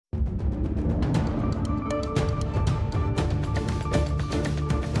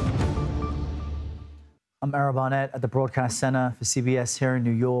I'm Era Barnett at the Broadcast Center for CBS here in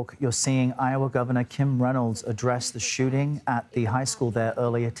New York. You're seeing Iowa Governor Kim Reynolds address the shooting at the high school there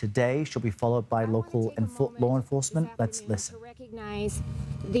earlier today. She'll be followed by local law enforcement. Let's listen. To recognize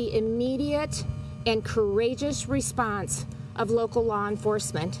the immediate and courageous response of local law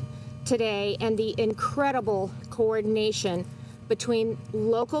enforcement today and the incredible coordination between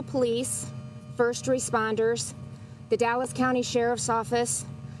local police, first responders, the Dallas County Sheriff's Office,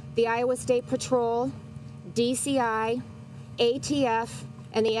 the Iowa State Patrol, DCI, ATF,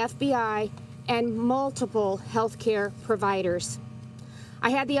 and the FBI, and multiple healthcare providers. I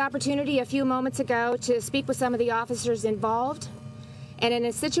had the opportunity a few moments ago to speak with some of the officers involved, and in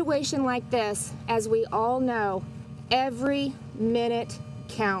a situation like this, as we all know, every minute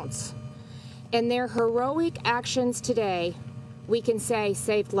counts. And their heroic actions today, we can say,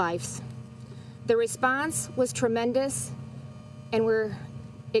 saved lives. The response was tremendous, and we're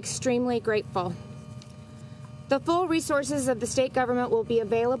extremely grateful. The full resources of the state government will be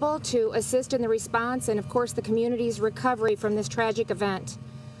available to assist in the response and, of course, the community's recovery from this tragic event.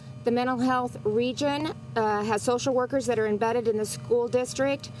 The mental health region has social workers that are embedded in the school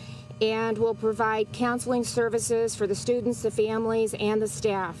district and will provide counseling services for the students, the families, and the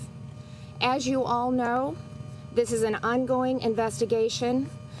staff. As you all know, this is an ongoing investigation,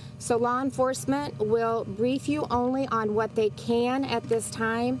 so law enforcement will brief you only on what they can at this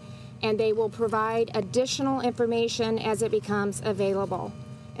time, and they will provide additional information as it becomes available.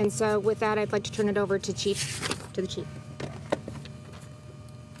 And so with that, I'd like to turn it over to the Chief.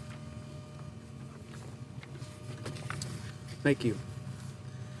 Thank you.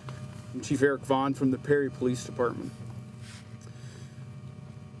 I'm Chief Eric Vaughn from the Perry Police Department.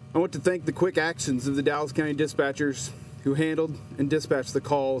 I want to thank the quick actions of the Dallas County dispatchers who handled and dispatched the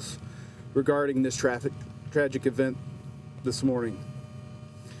calls regarding this tragic event this morning.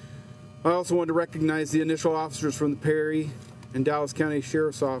 I also want to recognize the initial officers from the Perry and Dallas County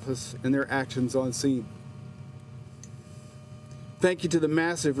Sheriff's Office and their actions on scene. Thank you to the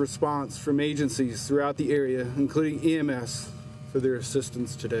massive response from agencies throughout the area, including EMS, for their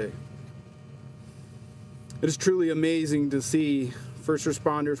assistance today. It is truly amazing to see first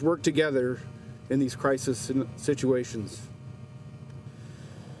responders work together in these crisis situations.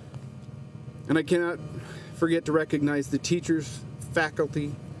 And I cannot forget to recognize the teachers,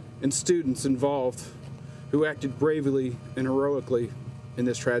 faculty, and students involved who acted bravely and heroically in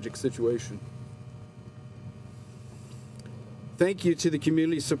this tragic situation. Thank you to the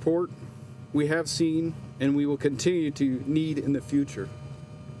community support we have seen and we will continue to need in the future.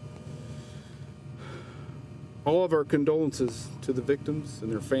 All of our condolences to the victims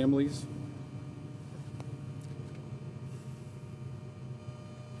and their families.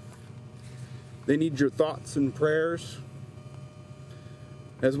 They need your thoughts and prayers,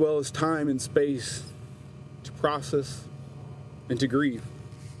 as well as time and space to process and to grieve.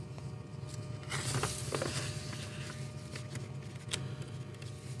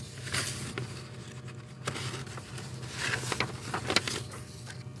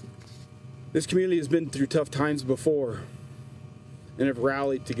 This community has been through tough times before and have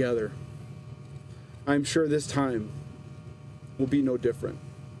rallied together. I'm sure this time will be no different.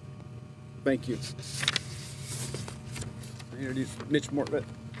 Thank you. I introduce Mitch Mortvedt.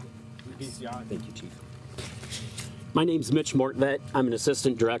 Thank you, Chief. My name's Mitch Mortvedt. I'm an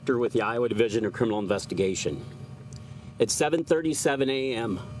assistant director with the Iowa Division of Criminal Investigation. At 7:37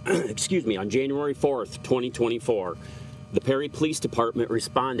 a.m., on January 4th, 2024, the Perry Police Department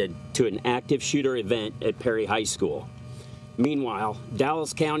responded to an active shooter event at Perry High School. Meanwhile,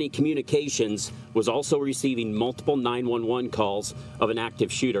 Dallas County Communications was also receiving multiple 911 calls of an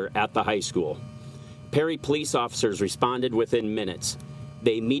active shooter at the high school. Perry police officers responded within minutes.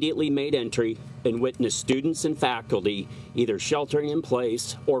 They immediately made entry and witnessed students and faculty either sheltering in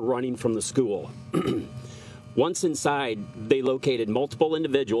place or running from the school. Once inside, they located multiple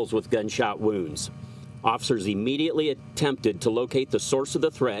individuals with gunshot wounds. Officers immediately attempted to locate the source of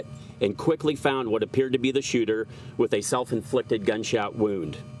the threat and quickly found what appeared to be the shooter with a self-inflicted gunshot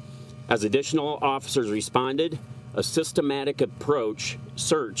wound. As additional officers responded, a systematic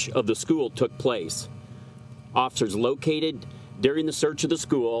search of the school took place. Officers located during the search of the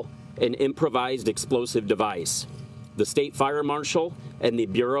school an improvised explosive device. The State Fire Marshal and the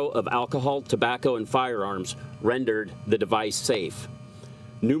Bureau of Alcohol, Tobacco, and Firearms rendered the device safe.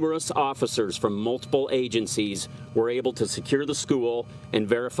 Numerous officers from multiple agencies were able to secure the school and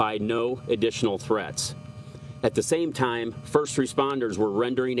verify no additional threats. At the same time, first responders were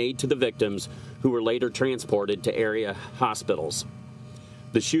rendering aid to the victims, who were later transported to area hospitals.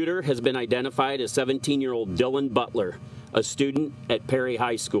 The shooter has been identified as 17-year-old Dylan Butler, a student at Perry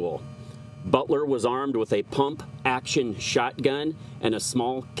High School. Butler was armed with a pump-action shotgun and a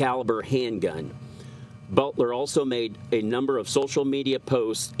small caliber handgun. Butler also made a number of social media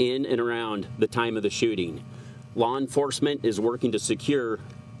posts in and around the time of the shooting. Law enforcement is working to secure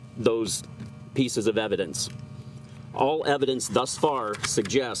those pieces of evidence. All evidence thus far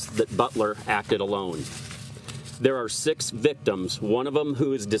suggests that Butler acted alone. There are 6 victims, one of them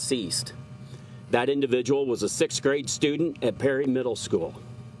who is deceased. That individual was a 6th grade student at Perry Middle School.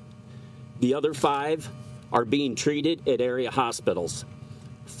 The other 5 are being treated at area hospitals.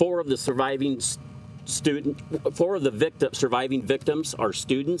 4 of the surviving surviving victims are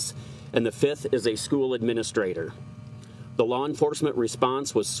students, and the 5th is a school administrator. The law enforcement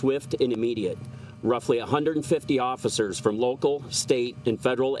response was swift and immediate. Roughly 150 officers from local, state, and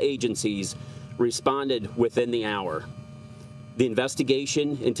federal agencies responded within the hour. The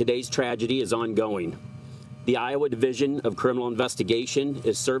investigation in today's tragedy is ongoing. The Iowa Division of Criminal Investigation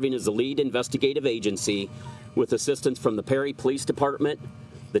is serving as the lead investigative agency with assistance from the Perry Police Department,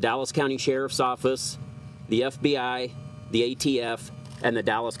 the Dallas County Sheriff's Office, the FBI, the ATF, and the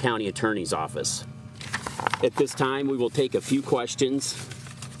Dallas County Attorney's Office. At this time, we will take a few questions.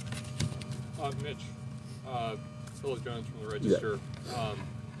 Mitch, Phil Jones from the Register. Yeah.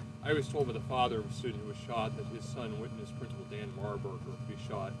 I was told by the father of a student who was shot that his son witnessed Principal Dan Marburger be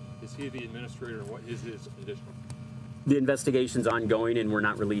shot. Is he the administrator, and what is his condition? The investigation's ongoing, and we're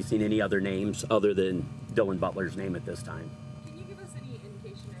not releasing any other names other than Dylan Butler's name at this time. Can you give us any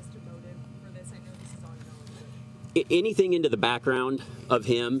indication as to motive for this? I know this is ongoing. Anything into the background of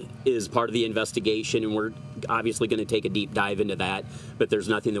him is part of the investigation, and we're obviously going to take a deep dive into that, but there's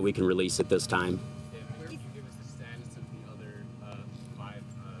nothing that we can release at this time. Can you give us the status of the other 5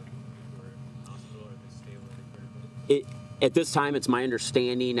 who are in the hospital, or are they stable? At this time, it's my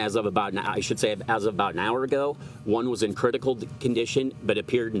understanding, as of about an hour ago, 1 was in critical condition but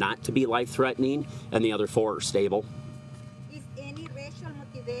appeared not to be life-threatening, and the other 4 are stable. Is any racial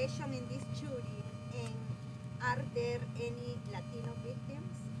motivation in this shooting, and are there any Latino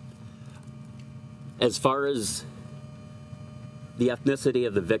victims? As far as the ethnicity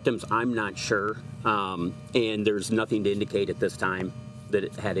of the victims, I'm not sure, and there's nothing to indicate at this time that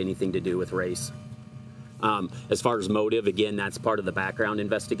it had anything to do with race. As far as motive, again, that's part of the background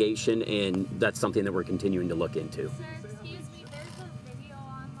investigation, and that's something that we're continuing to look into. Sir, excuse me, there's a video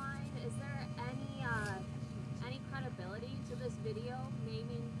online. Is there any credibility to this video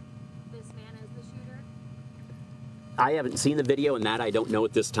naming this man as the shooter? I haven't seen the video, and that I don't know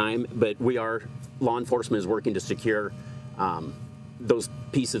at this time, but law enforcement is working to secure those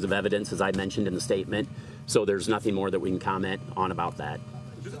pieces of evidence, as I mentioned in the statement, so there's nothing more that we can comment on about that.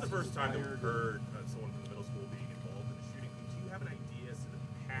 This is the first time that we've heard someone from the middle school being involved in a shooting. Do you have an idea as to the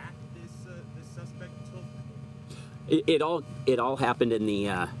path this suspect took? It all happened in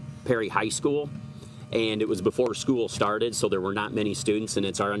the Perry High School, and it was before school started, so there were not many students, and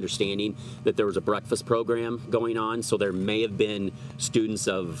it's our understanding that there was a breakfast program going on, so there may have been students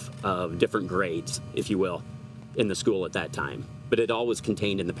of different grades, if you will, in the school at that time. But it all was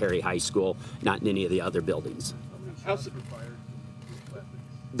contained in the Perry High School, not in any of the other buildings.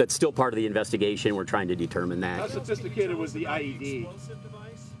 That's still part of the investigation. We're trying to determine that. How sophisticated was the IED?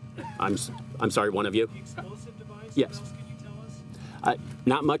 I'm sorry, one of you? The explosive device? Yes. What else can you tell us?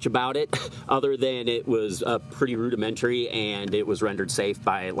 Not much about it, other than it was pretty rudimentary, and it was rendered safe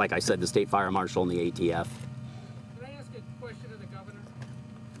by, like I said, the State Fire Marshal and the ATF. Can I ask a question of the governor?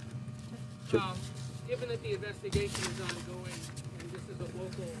 Sure. Given that the investigation is ongoing, and this is a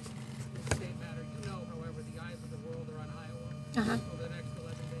local state matter, you know, however, the eyes of the world are on Iowa for the next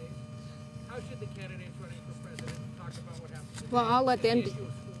 11 days. How should the candidates running for president talk about what happened today? Well, I'll let them. The issue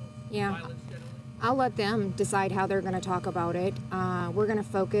of schools, violence generally. I'll let them decide how they're going to talk about it. We're going to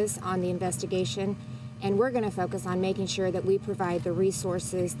focus on the investigation, and we're going to focus on making sure that we provide the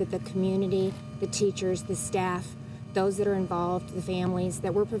resources that the community, the teachers, the staff, those that are involved, the families,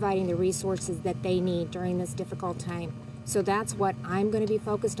 that we're providing the resources that they need during this difficult time. So that's what I'm going to be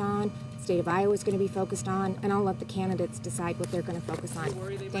focused on, the state of Iowa is going to be focused on, and I'll let the candidates decide what they're going to focus on.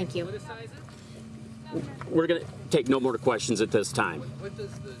 Thank you. We're going to take no more questions at this time. What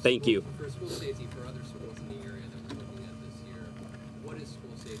does the Thank you. For school safety for other schools in the area that we're looking at this year, what does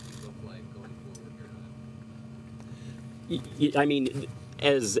school safety look like going forward here? I mean,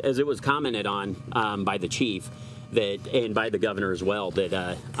 as it was commented on by the chief, that, and by the governor as well,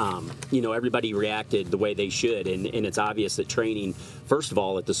 that you know, everybody reacted the way they should, and it's obvious that training, first of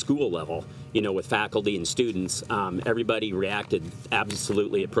all, at the school level, you know, with faculty and students, everybody reacted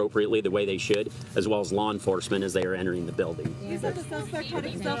absolutely appropriately the way they should, as well as law enforcement as they are entering the building. You said the suspect had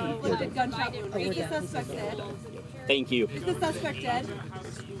a self-inflicted gunshot wound. Is the suspect dead? Thank you. Is the suspect dead?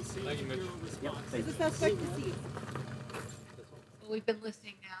 Thank you, Mitch. Is the suspect deceased? We've been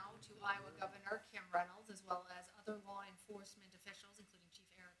listening now to Iowa Governor Kim Reynolds, as well as other law enforcement officials, including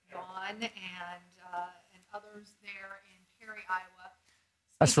Chief Eric Vaughn and others there in Perry, Iowa.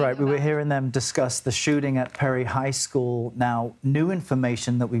 That's right. We were hearing them discuss the shooting at Perry High School. Now, new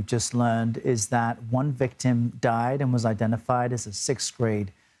information that we've just learned is that one victim died and was identified as a 6th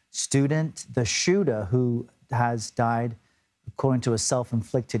grade student. The shooter, who has died according to a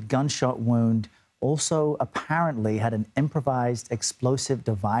self-inflicted gunshot wound, also apparently had an improvised explosive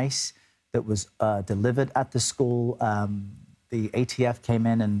device that was delivered at the school. The ATF came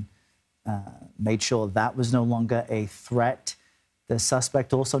in and made sure that was no longer a threat. The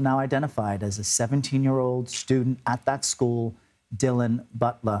suspect, also now identified as a 17-year-old student at that school, Dylan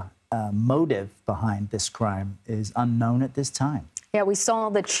Butler. Motive behind this crime is unknown at this time. Yeah, we saw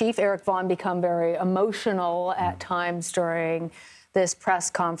the Chief Eric Vaughn become very emotional at times during this press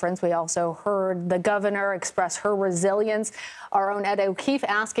conference. We also heard the governor express her resilience. Our own Ed O'Keefe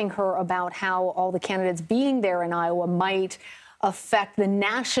asking her about how all the candidates being there in Iowa might affect the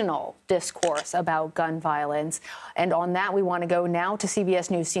national discourse about gun violence. And on that, we want to go now to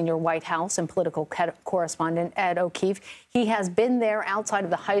CBS News senior White House and political correspondent Ed O'Keefe. He has been there outside of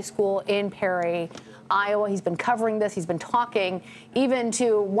the high school in Perry, Iowa. He's been covering this. He's been talking even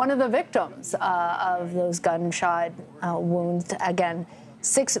to one of the victims of those gunshot wounds. Again,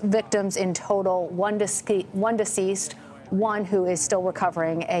 6 victims in total, one deceased, one who is still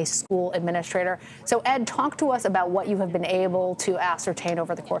recovering, a school administrator. So, Ed, talk to us about what you have been able to ascertain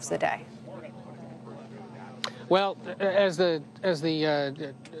over the course of the day. Well, as the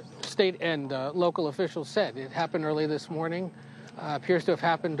state and local officials said, it happened early this morning. Appears to have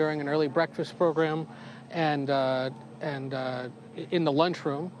happened during an early breakfast program and in the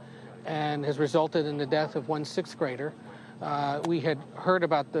lunchroom, and has resulted in the death of one 6th grader. We had heard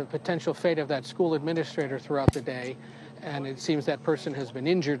about the potential fate of that school administrator throughout the day, and it seems that person has been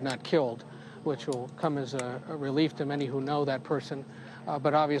injured, not killed, which will come as a relief to many who know that person,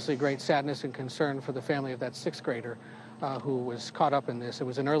 but obviously great sadness and concern for the family of that 6th grader who was caught up in this. It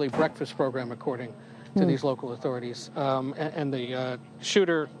was an early breakfast program, according to these local authorities. And the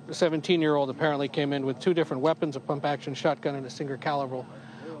shooter, the 17-year-old, apparently came in with 2 different weapons, a pump-action shotgun and a single-caliber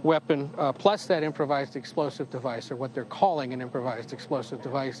weapon, plus that improvised explosive device, or what they're calling an improvised explosive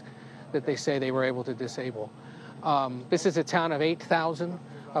device, that they say they were able to disable. This is a town of 8,000,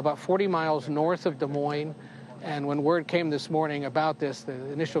 about 40 miles north of Des Moines, and when word came this morning about this, the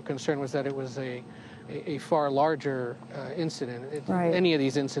initial concern was that it was a far larger incident. Right. Any of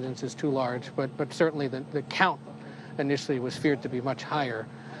these incidents is too large, but certainly the count initially was feared to be much higher.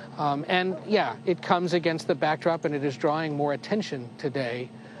 And yeah, it comes against the backdrop, and it is drawing more attention today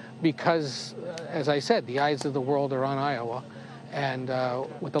because, as I said, the eyes of the world are on Iowa. And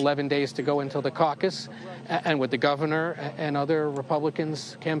with 11 days to go until the caucus, and with the governor and other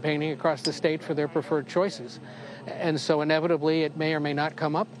Republicans campaigning across the state for their preferred choices. And so inevitably it may or may not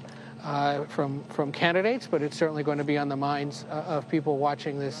come up from candidates, but it's certainly going to be on the minds of people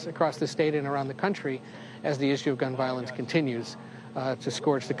watching this across the state and around the country as the issue of gun violence continues to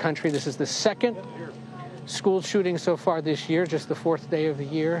scourge the country. This is the 2nd school shooting so far this year, just the 4th day of the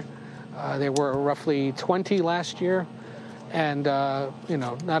year. There were roughly 20 last year. And, you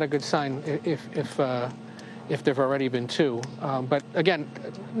know, not a good sign if there have already been 2. But again,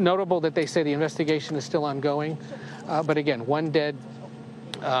 notable that they say the investigation is still ongoing. But again, 1 dead,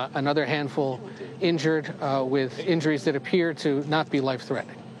 another handful injured with injuries that appear to not be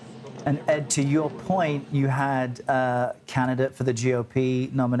life-threatening. And Ed, to your point, you had candidate for the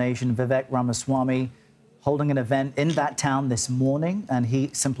GOP nomination, Vivek Ramaswamy, holding an event in that town this morning, and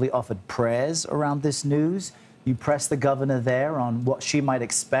he simply offered prayers around this news. You pressed the governor there on what she might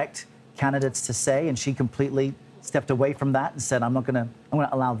expect candidates to say, and she completely stepped away from that and said, I'm going to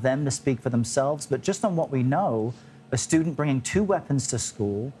allow them to speak for themselves. But just on what we know, a student bringing 2 weapons to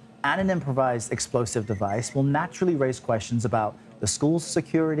school and an improvised explosive device will naturally raise questions about the school's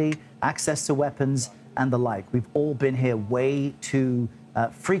security, access to weapons, and the like. We've all been here way too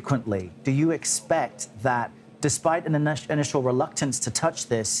frequently. Do you expect that, despite an initial reluctance to touch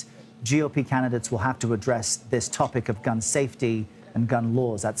this, GOP candidates will have to address this topic of gun safety and gun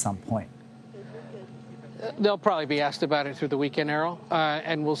laws at some point? They'll probably be asked about it through the weekend, Errol,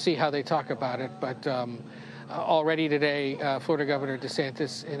 and we'll see how they talk about it. But Already today, Florida Governor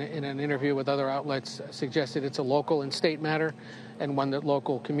DeSantis, in an interview with other outlets, suggested it's a local and state matter, and one that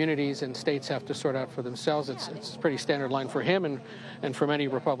local communities and states have to sort out for themselves. It's a pretty standard line for him and for many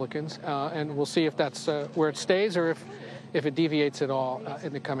Republicans. And we'll see if that's where it stays or if it deviates at all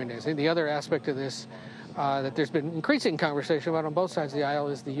in the coming days. And the other aspect of this that there's been increasing conversation about on both sides of the aisle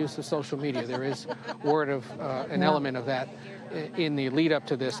is the use of social media. There is word of an element of that in the lead up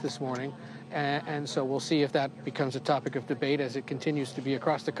to this morning. And so we'll see if that becomes a topic of debate as it continues to be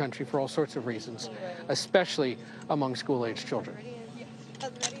across the country for all sorts of reasons, especially among school-age children.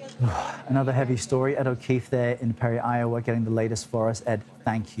 Another heavy story. Ed O'Keefe there in Perry, Iowa, getting the latest for us. Ed,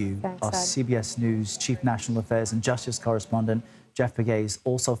 thank you. Thanks, Our Ed. CBS News Chief National Affairs and Justice Correspondent Jeff Pegues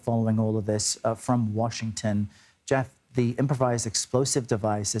also following all of this from Washington. Jeff, the improvised explosive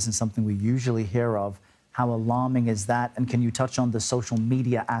device isn't something we usually hear of. How alarming is that? And can you touch on the social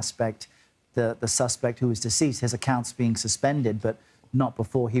media aspect? The suspect who was deceased, his account's being suspended, but not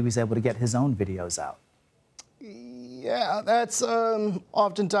before he was able to get his own videos out. Yeah, that's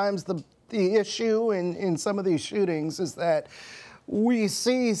oftentimes the issue in some of these shootings is that we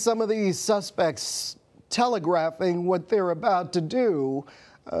see some of these suspects telegraphing what they're about to do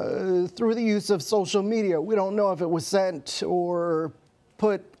through the use of social media. We don't know if it was sent or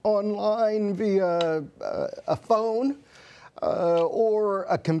put online via a phone or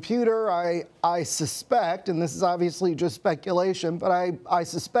a computer. I suspect, and this is obviously just speculation, but I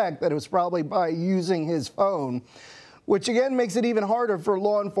suspect that it was probably by using his phone, which again makes it even harder for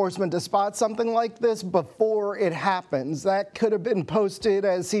law enforcement to spot something like this before it happens. That could have been posted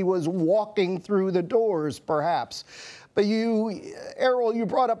as he was walking through the doors, perhaps. But Errol, you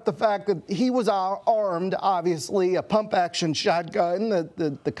brought up the fact that he was armed, obviously, a pump-action shotgun,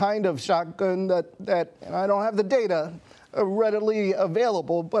 the kind of shotgun that, and I don't have the data readily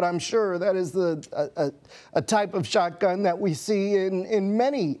available, but I'm sure that is a type of shotgun that we see in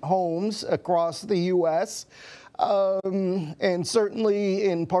many homes across the U.S., and certainly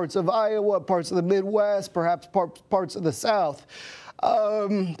in parts of Iowa, parts of the Midwest, perhaps parts of the South.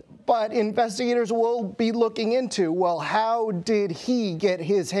 But investigators will be looking into, well, how did he get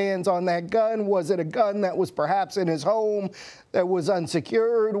his hands on that gun? Was it a gun that was perhaps in his home that was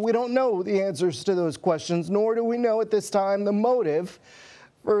unsecured? We don't know the answers to those questions, nor do we know at this time the motive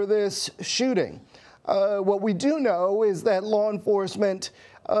for this shooting. What we do know is that law enforcement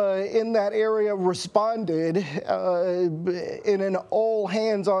in that area responded in an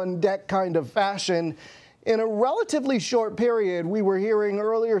all-hands-on-deck kind of fashion in a relatively short period. We were hearing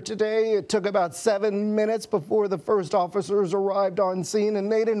earlier today it took about 7 minutes before the first officers arrived on scene,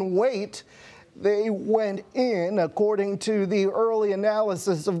 and they didn't wait. They went in, according to the early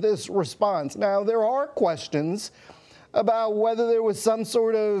analysis of this response. Now, there are questions about whether there was some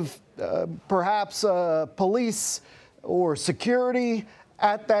sort of perhaps police or security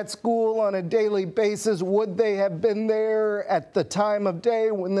at that school on a daily basis. Would they have been there at the time of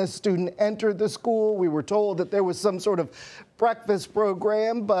day when this student entered the school? We were told that there was some sort of breakfast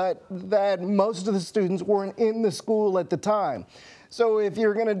program, but that most of the students weren't in the school at the time. So if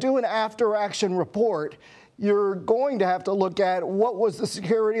you're going to do an after-action report, you're going to have to look at what was the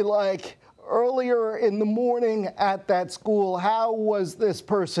security like earlier in the morning at that school. How was this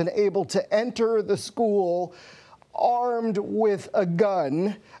person able to enter the school armed with a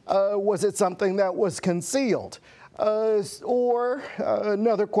gun? Was it something that was concealed? Or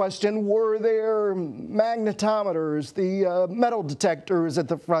another question, were there magnetometers, the metal detectors at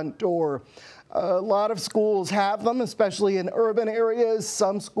the front door? A lot of schools have them, especially in urban areas.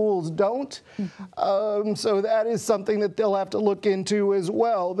 Some schools don't. So that is something that they'll have to look into as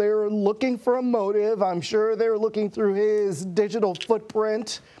well. They're looking for a motive. I'm sure they're looking through his digital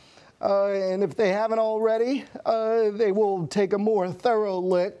footprint. And if they haven't already, they will take a more thorough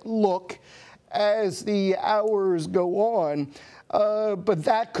look as the hours go on. But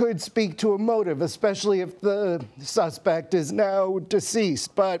that could speak to a motive, especially if the suspect is now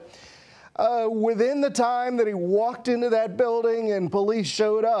deceased. But within the time that he walked into that building and police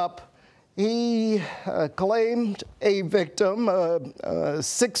showed up, he claimed a victim,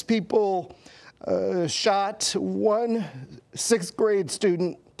 6 people shot, 1 6th grade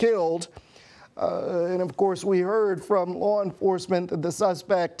student killed. And of course, we heard from law enforcement that the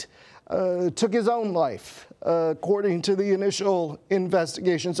suspect took his own life, according to the initial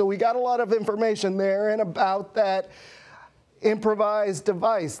investigation. So we got a lot of information there and about that improvised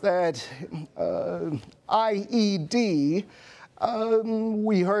device, that IED.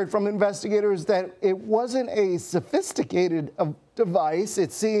 We heard from investigators that it wasn't a sophisticated device.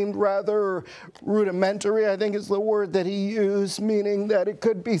 It seemed rather rudimentary, I think is the word that he used, meaning that it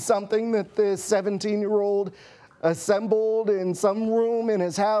could be something that this 17-year-old assembled in some room in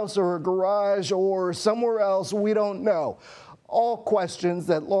his house or a garage or somewhere else. We don't know. All questions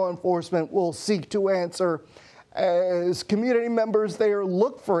that law enforcement will seek to answer. As community members there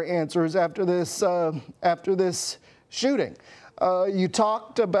look for answers after this shooting. You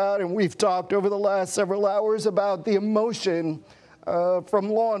talked about, and we've talked over the last several hours about the emotion from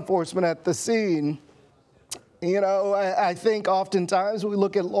law enforcement at the scene. You know, I think oftentimes we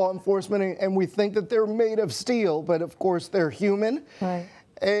look at law enforcement and we think that they're made of steel, but of course they're human. Right.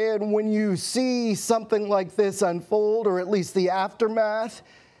 And when you see something like this unfold, or at least the aftermath,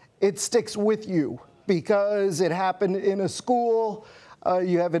 it sticks with you because it happened in a school.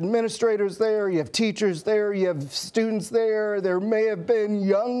 You have administrators there, you have teachers there, you have students there. There may have been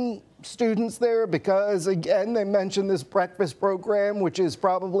young students there because, again, they mentioned this breakfast program, which is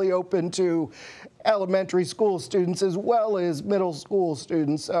probably open to elementary school students as well as middle school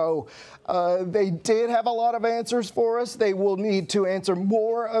students. So they did have a lot of answers for us. They will need to answer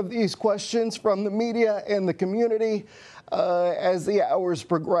more of these questions from the media and the community as the hours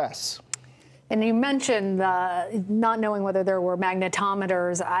progress. And you mentioned not knowing whether there were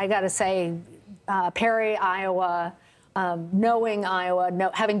magnetometers. I got to say, Perry, Iowa, knowing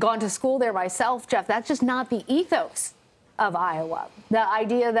Iowa, having gone to school there myself, Jeff, that's just not the ethos of Iowa. The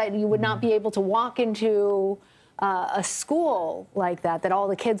idea that you would not be able to walk into a school like that all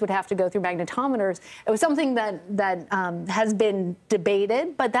the kids would have to go through magnetometers. It was something that has been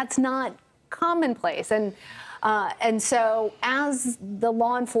debated, but that's not commonplace. And so as the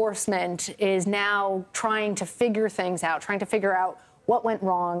law enforcement is now trying to figure things out, trying to figure out what went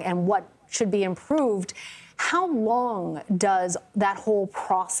wrong and what should be improved, how long does that whole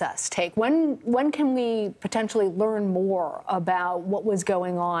process take? When can we potentially learn more about what was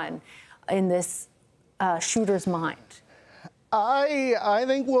going on in this shooter's mind? I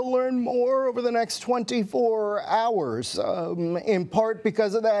think we'll learn more over the next 24 hours, in part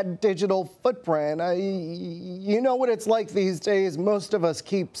because of that digital footprint. You know what it's like these days. Most of us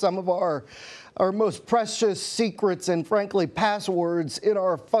keep some of our most precious secrets and, frankly, passwords in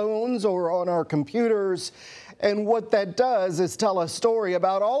our phones or on our computers. And what that does is tell a story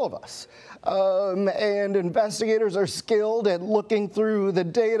about all of us. And investigators are skilled at looking through the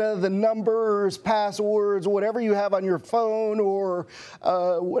data, the numbers, passwords, whatever you have on your phone or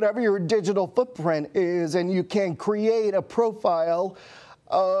whatever your digital footprint is, and you can create a profile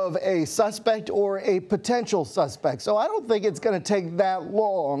of a suspect or a potential suspect. So I don't think it's going to take that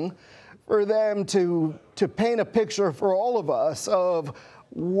long for them to paint a picture for all of us of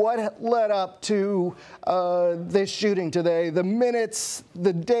what led up to this shooting today, the minutes,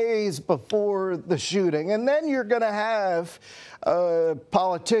 the days before the shooting. And then you're going to have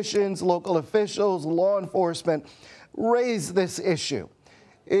politicians, local officials, law enforcement raise this issue,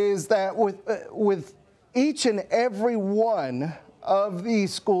 is that with each and every one of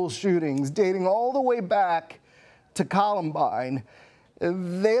these school shootings dating all the way back to Columbine,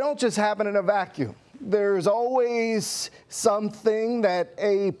 they don't just happen in a vacuum. There's always something that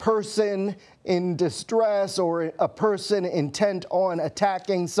a person in distress or a person intent on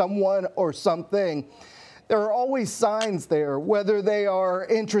attacking someone or something, there are always signs there, whether they are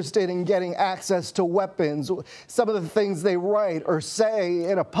interested in getting access to weapons, some of the things they write or say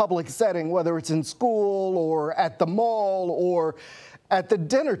in a public setting, whether it's in school or at the mall or at the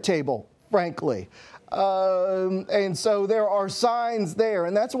dinner table, frankly. And so there are signs there.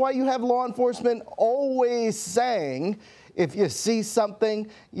 And that's why you have law enforcement always saying, if you see something,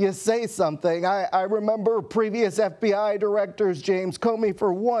 you say something. I remember previous FBI directors, James Comey,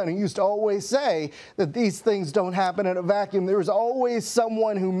 for one, who used to always say that these things don't happen in a vacuum. There was always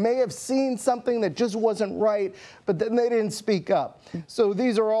someone who may have seen something that just wasn't right, but then they didn't speak up. So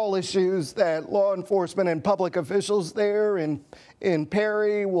these are all issues that law enforcement and public officials there in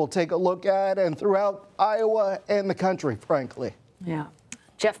Perry will take a look at, and throughout Iowa and the country, frankly. Yeah.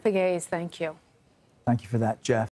 Jeff Pegues, thank you. Thank you for that, Jeff.